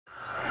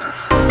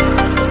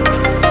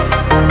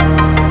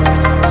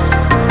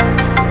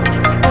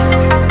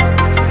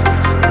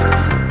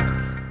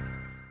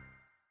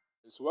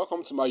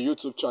welcome to my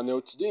YouTube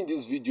channel. Today in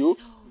this video,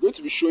 I'm going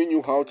to be showing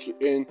you how to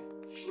earn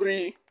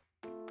free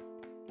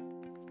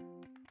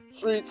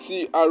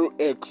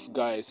TRX,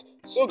 guys.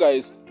 So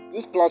guys,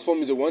 this platform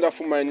is a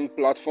wonderful mining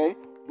platform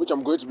which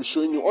I'm going to be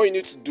showing you. All you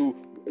need to do,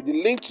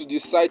 the link to the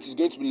site is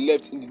going to be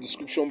left in the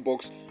description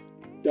box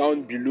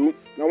down below.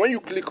 Now when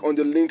you click on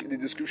the link in the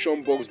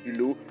description box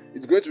below,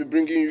 it's going to be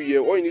bringing you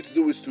here. All you need to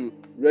do is to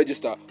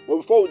register. But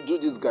before we do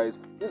this, guys,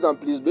 please and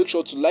please make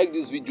sure to like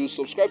this video,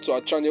 subscribe to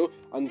our channel,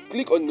 and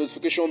click on the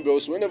notification bell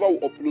so whenever we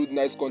upload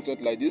nice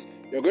content like this,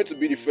 you're going to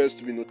be the first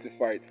to be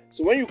notified.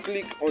 So when you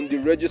click on the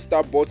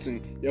register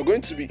button, you're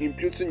going to be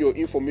inputting your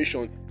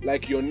information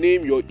like your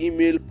name, your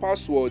email,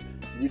 password,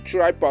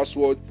 retry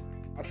password,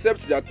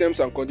 accept their terms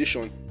and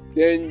conditions.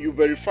 Then you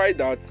verify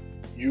that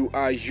you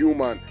are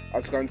human,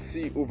 as you can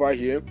see over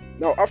here.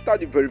 Now after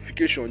the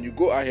verification, you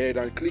go ahead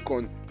and click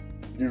on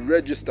the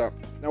register.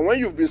 Now when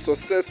you've been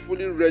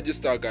successfully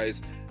registered,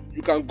 guys,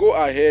 you can go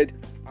ahead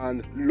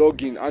and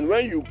log in. And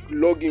when you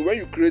log in, when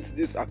you create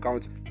this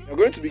account, you're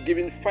going to be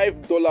given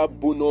 $5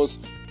 bonus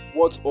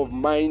worth of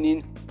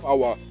mining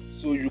power,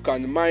 so you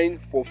can mine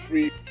for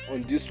free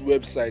on this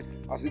website,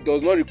 as it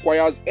does not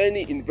require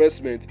any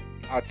investment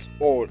at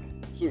all.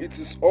 So it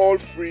is all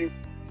free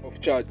of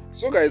charge.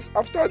 So guys,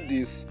 after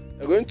this,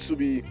 you're going to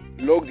be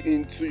logged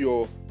into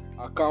your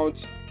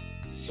account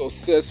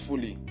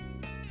successfully.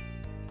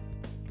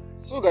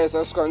 So guys,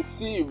 as you can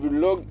see, you've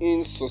been logged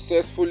in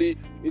successfully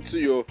into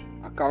your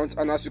account,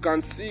 and as you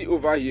can see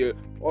over here,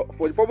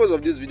 for the purpose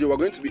of this video, we're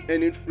going to be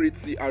earning free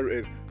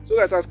TRX. So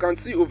guys, as you can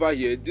see over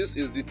here, this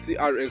is the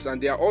TRX,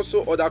 and there are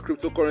also other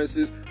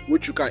cryptocurrencies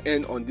which you can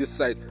earn on this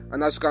site.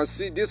 And as you can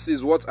see, this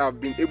is what I've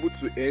been able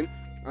to earn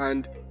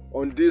and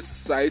on this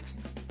site.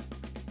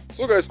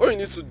 So guys, all you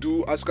need to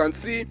do, as you can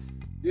see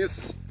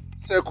this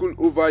circle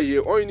over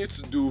here, all you need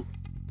to do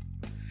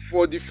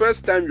for the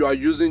first time you are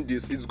using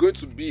this, it's going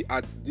to be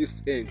at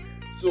this end.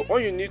 So all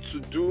you need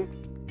to do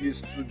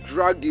is to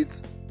drag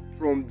it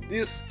from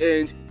this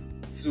end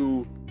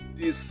to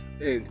this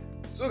end.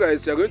 So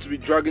guys, you're going to be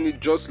dragging it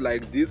just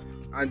like this,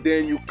 and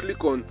then you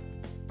click on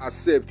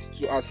accept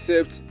to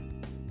accept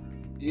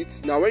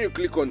it. Now when you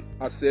click on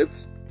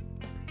accept,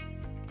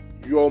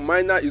 your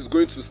miner is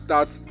going to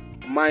start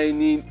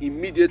mining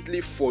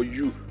immediately for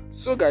you.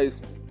 So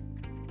guys,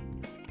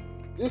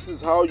 this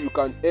is how you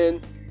can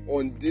earn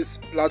on this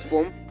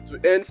platform to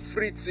earn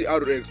free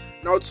TRX.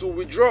 Now to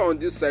withdraw on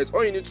this site,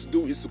 all you need to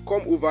do is to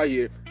come over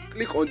here,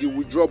 click on the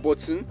withdraw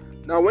button.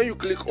 Now when you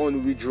click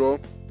on withdraw,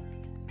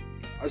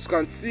 as you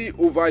can see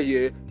over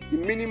here, the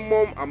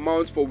minimum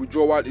amount for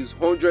withdrawal is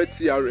 100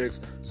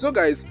 TRX. So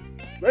guys,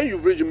 when you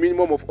reach a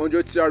minimum of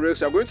 100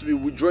 TRX, you're going to be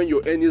withdrawing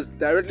your earnings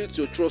directly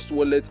to your Trust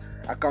Wallet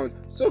account.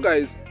 So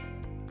guys,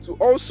 to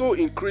also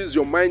increase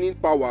your mining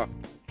power,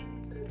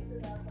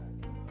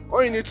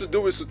 all you need to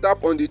do is to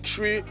tap on the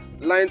three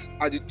lines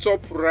at the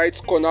top right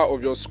corner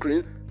of your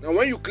screen. Now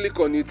when you click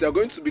on it, you're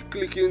going to be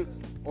clicking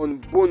on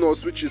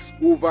bonus, which is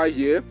over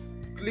here.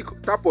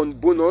 Tap on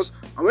bonus,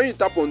 and when you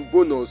tap on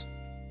bonus,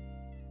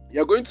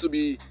 you're going to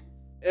be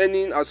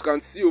earning, as you can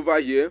see over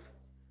here.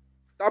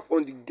 Tap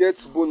on the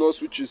get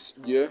bonus, which is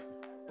here.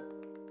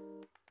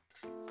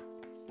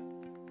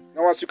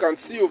 Now as you can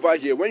see over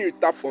here, when you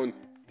tap on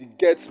the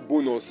get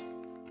bonus,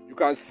 you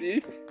can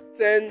see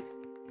 10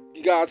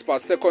 gigahertz per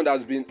second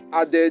has been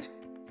added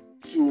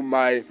to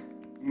my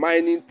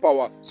mining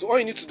power. So all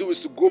you need to do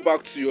is to go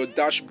back to your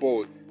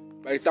dashboard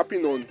by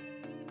tapping on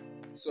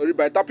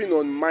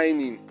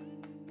mining.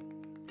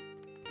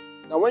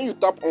 Now when you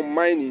tap on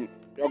mining,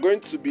 you're going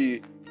to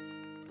be,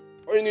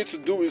 all you need to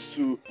do is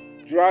to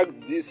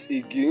drag this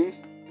again,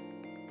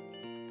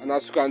 and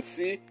as you can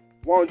see,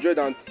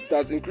 it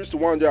has increased to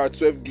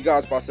 112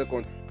 gigahertz per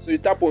second. So you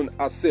tap on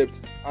accept,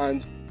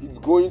 and it's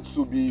going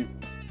to be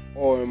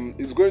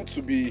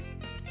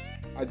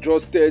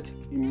adjusted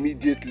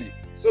immediately.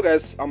 So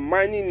guys, I'm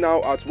mining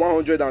now at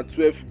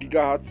 112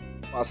 gigahertz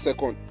per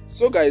second.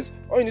 So guys,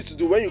 all you need to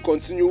do, when you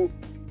continue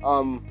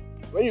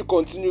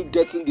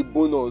getting the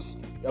bonus,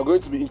 you're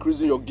going to be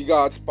increasing your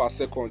gigahertz per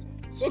second.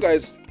 So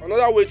guys,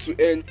 another way to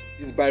earn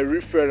is by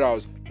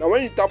referrals. Now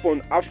when you tap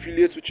on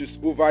affiliate, which is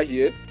over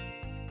here,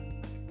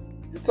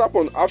 you tap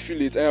on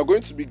affiliate, and you're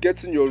going to be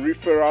getting your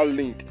referral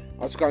link.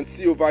 As you can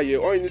see over here,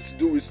 all you need to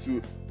do is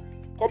to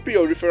copy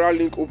your referral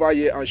link over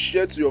here and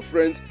share to your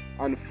friends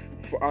and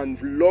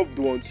loved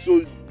ones,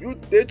 so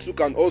they too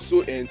can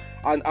also earn,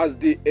 and as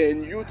they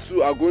earn, you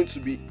too are going to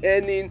be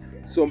earning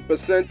some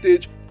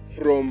percentage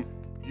from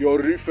your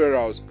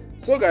referrals.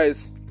 So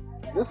guys,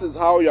 this is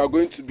how you are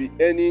going to be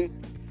earning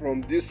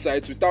from this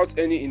site without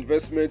any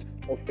investment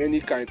of any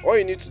kind. All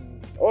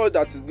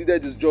that is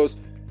needed is just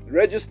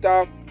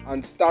register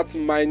and start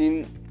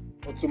mining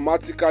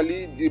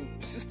automatically. The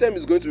system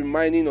is going to be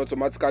mining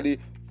automatically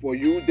for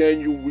you, then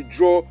you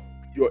withdraw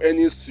your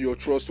earnings to your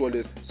Trust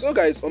Wallet. So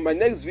guys, on my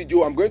next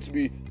video, I'm going to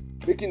be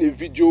making a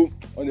video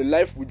on a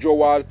live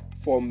withdrawal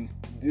from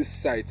this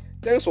site.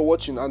 Thanks for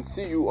watching, and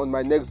see you on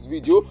my next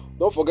video.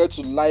 Don't forget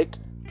to like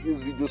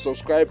this video,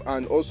 subscribe,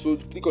 and also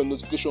click on the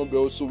notification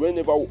bell so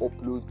whenever we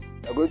upload,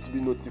 you're going to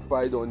be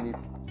notified on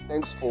it.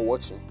 Thanks for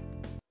watching.